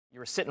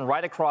You're sitting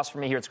right across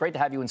from me here. It's great to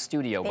have you in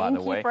studio, by the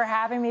way. Thank you for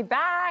having me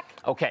back.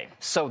 Okay,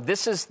 so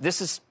this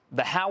is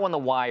the how and the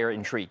why are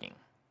intriguing.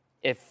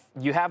 If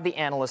you have the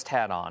analyst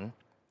hat on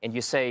and you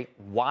say,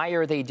 why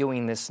are they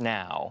doing this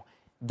now?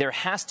 There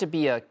has to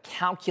be a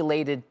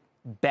calculated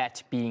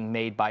bet being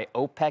made by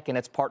OPEC and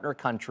its partner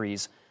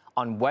countries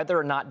on whether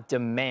or not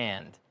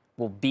demand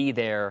will be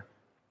there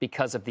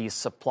because of these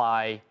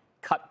supply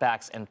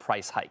cutbacks and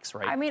price hikes,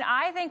 right? I mean,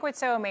 I think what's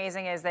so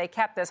amazing is they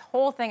kept this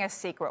whole thing a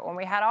secret. When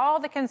we had all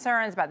the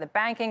concerns about the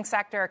banking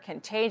sector,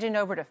 contagion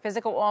over to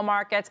physical oil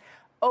markets,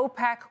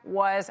 OPEC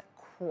was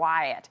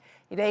quiet.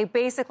 They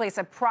basically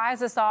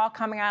surprised us all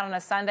coming out on a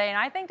Sunday, and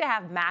I think to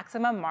have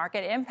maximum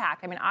market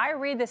impact. I mean, I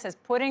read this as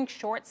putting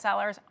short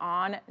sellers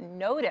on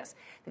notice.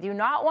 They do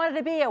not want it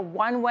to be a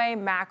one-way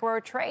macro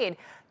trade.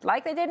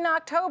 Like they did in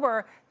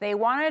October, they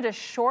wanted to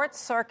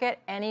short-circuit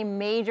any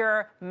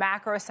major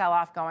macro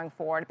sell-off going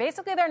forward.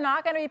 Basically, they're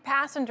not going to be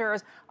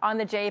passengers on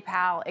the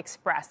J-PAL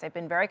Express. They've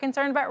been very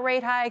concerned about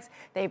rate hikes.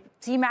 They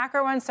see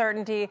macro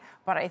uncertainty,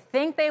 but I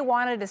think they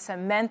wanted to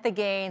cement the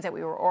gains that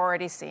we were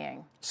already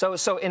seeing.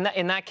 So in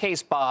that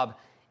case, Bob,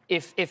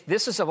 if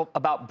this is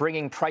about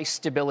bringing price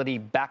stability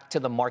back to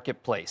the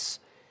marketplace,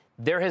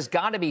 there has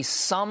got to be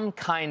some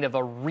kind of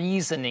a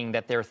reasoning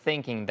that they're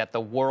thinking that the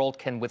world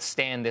can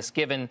withstand this,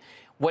 given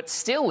what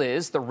still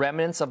is the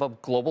remnants of a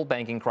global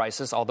banking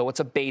crisis, although it's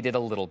abated a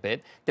little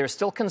bit. There's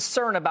still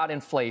concern about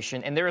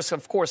inflation, and there is,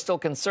 of course, still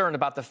concern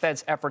about the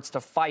Fed's efforts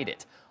to fight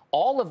it.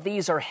 All of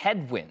these are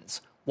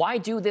headwinds. Why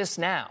do this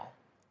now?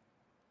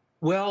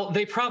 Well,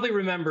 they probably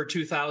remember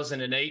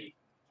 2008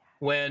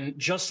 when,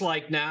 just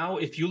like now,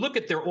 if you look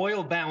at their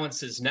oil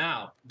balances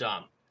now,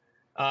 Dom,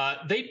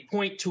 they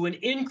point to an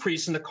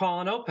increase in the call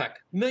on OPEC,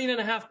 1.5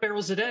 million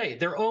barrels a day,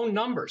 their own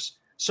numbers.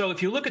 So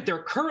if you look at their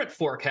current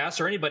forecasts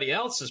or anybody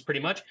else's, pretty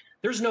much,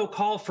 there's no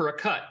call for a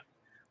cut.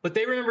 But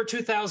they remember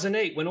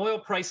 2008 when oil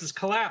prices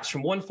collapsed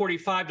from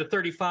 145 to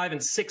 35 in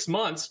 6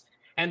 months,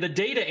 and the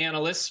data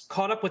analysts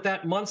caught up with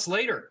that months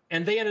later,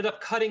 and they ended up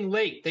cutting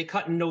late. They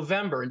cut in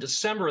November and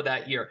December of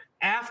that year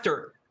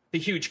after the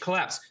huge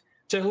collapse.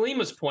 To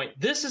Halima's point,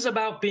 this is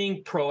about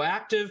being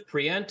proactive,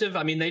 preemptive.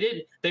 I mean,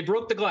 they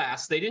broke the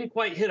glass. They didn't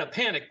quite hit a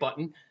panic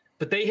button,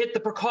 but they hit the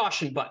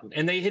precaution button,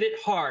 and they hit it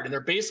hard. And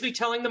they're basically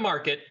telling the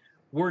market,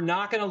 we're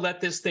not going to let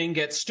this thing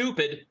get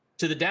stupid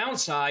to the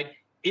downside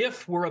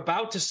if we're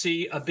about to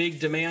see a big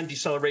demand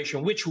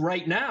deceleration, which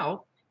right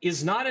now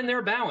is not in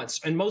their balance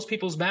and most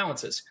people's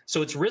balances.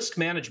 So it's risk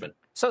management.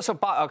 So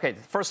Bob, okay,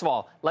 first of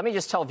all, let me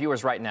just tell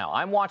viewers right now,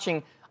 I'm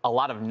watching a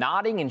lot of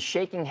nodding and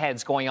shaking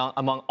heads going on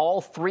among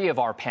all three of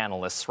our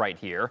panelists right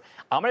here.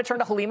 I'm going to turn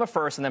to Halima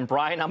first, and then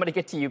Brian, I'm going to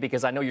get to you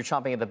because I know you're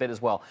chomping at the bit as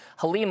well.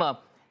 Halima,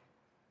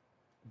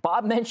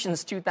 Bob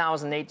mentions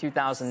 2008,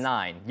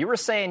 2009. You were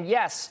saying,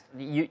 yes,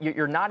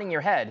 you're nodding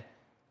your head.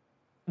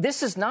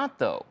 This is not,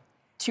 though,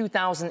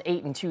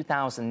 2008 and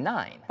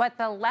 2009. But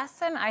the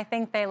lesson I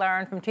think they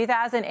learned from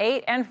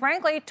 2008 and,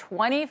 frankly,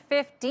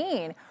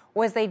 2015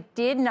 was they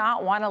did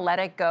not want to let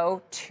it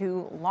go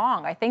too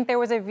long. I think there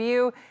was a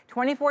view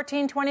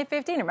 2014,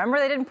 2015. Remember,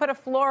 they didn't put a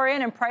floor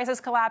in and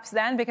prices collapsed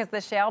then because of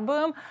the shale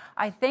boom.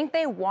 I think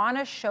they want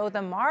to show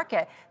the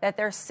market that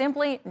they're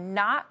simply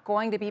not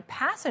going to be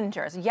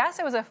passengers. Yes,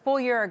 it was a full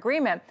year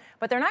agreement,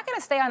 but they're not going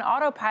to stay on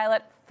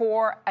autopilot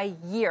for a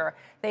year.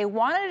 They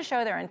wanted to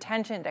show their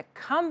intention to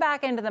come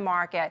back into the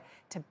market,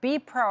 to be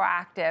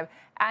proactive,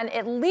 and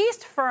at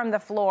least firm the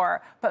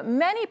floor. But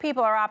many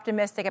people are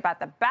optimistic about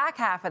the back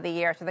half of the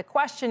year. So the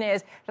question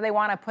is, do they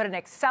want to put an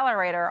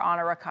accelerator on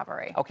a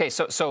recovery? Okay,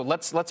 so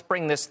let's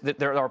bring this.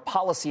 There are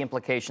policy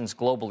implications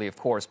globally, of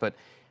course, but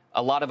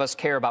a lot of us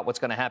care about what's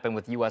going to happen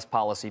with U.S.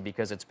 policy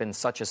because it's been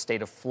such a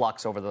state of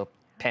flux over the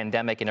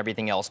pandemic and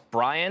everything else.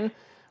 Brian,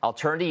 I'll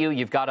turn to you.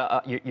 You've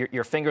got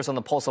your fingers on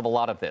the pulse of a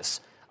lot of this.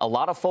 A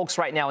lot of folks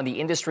right now in the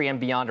industry and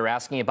beyond are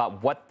asking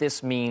about what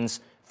this means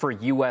for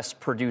U.S.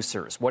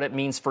 producers, what it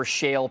means for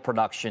shale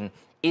production.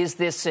 Is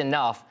this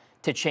enough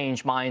to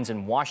change minds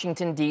in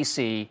Washington,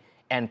 D.C.,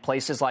 and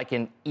places like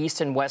in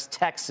East and West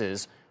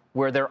Texas,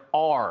 where there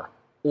are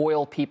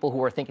oil people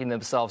who are thinking to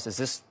themselves, is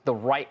this the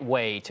right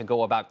way to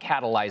go about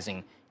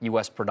catalyzing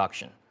U.S.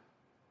 production?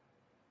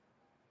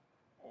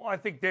 Well, I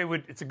think they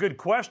would. It's a good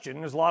question.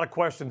 There's a lot of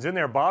questions in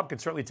there. Bob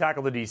could certainly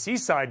tackle the D.C.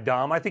 side,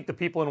 Dom. I think the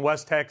people in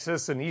West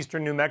Texas and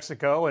eastern New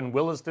Mexico and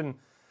Williston,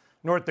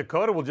 North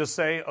Dakota will just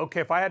say,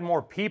 okay, if I had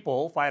more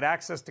people, if I had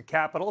access to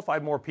capital, if I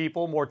had more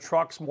people, more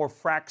trucks, more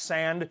frac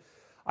sand,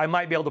 I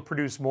might be able to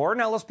produce more.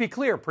 Now, let's be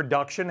clear.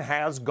 Production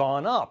has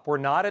gone up. We're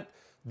not at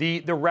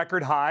the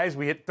record highs.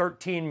 We hit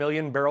 13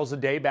 million barrels a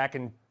day back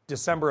in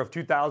December of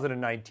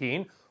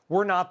 2019.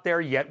 We're not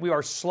there yet. We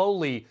are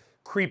slowly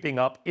creeping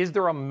up. Is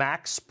there a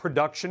max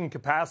production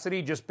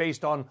capacity just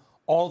based on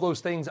all those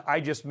things I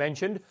just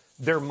mentioned?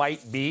 There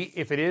might be.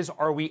 If it is,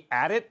 are we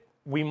at it?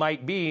 We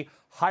might be.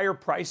 Higher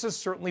prices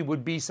certainly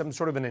would be some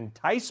sort of an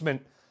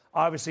enticement,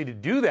 obviously, to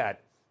do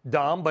that,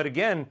 Dom. But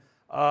again,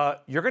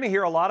 you're going to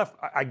hear a lot of,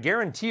 I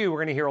guarantee you, we're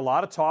going to hear a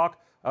lot of talk,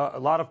 a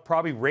lot of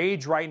probably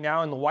rage right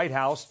now in the White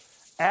House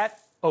at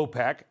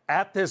OPEC,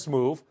 at this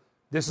move.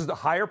 This is the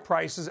higher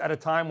prices at a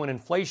time when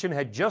inflation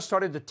had just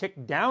started to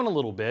tick down a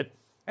little bit.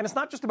 And it's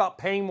not just about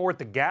paying more at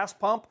the gas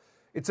pump.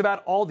 It's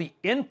about all the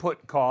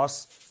input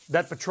costs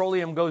that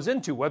petroleum goes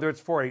into, whether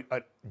it's for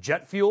a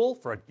jet fuel,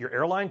 for your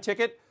airline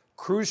ticket,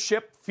 cruise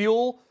ship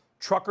fuel,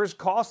 truckers'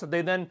 costs that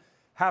they then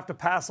have to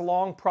pass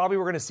along. Probably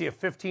we're going to see a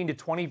 15 to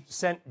 20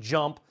 cent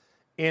jump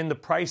in the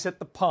price at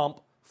the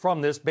pump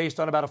from this based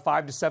on about a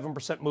 5 to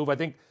 7% move. I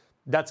think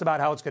that's about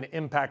how it's going to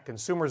impact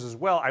consumers as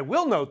well. I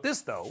will note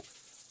this, though.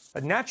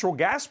 Natural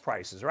gas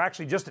prices are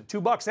actually just at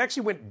 $2. They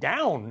actually went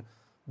down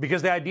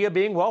because the idea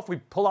being, well, if we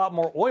pull out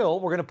more oil,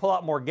 we're going to pull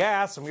out more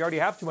gas, and we already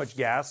have too much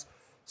gas.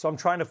 So I'm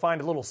trying to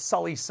find a little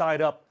Sully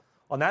side up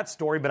on that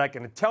story. But I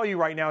can tell you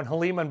right now, and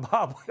Halima and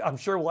Bob, I'm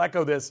sure will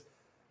echo this,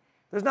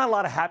 there's not a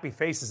lot of happy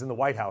faces in the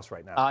White House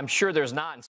right now. I'm sure there's not.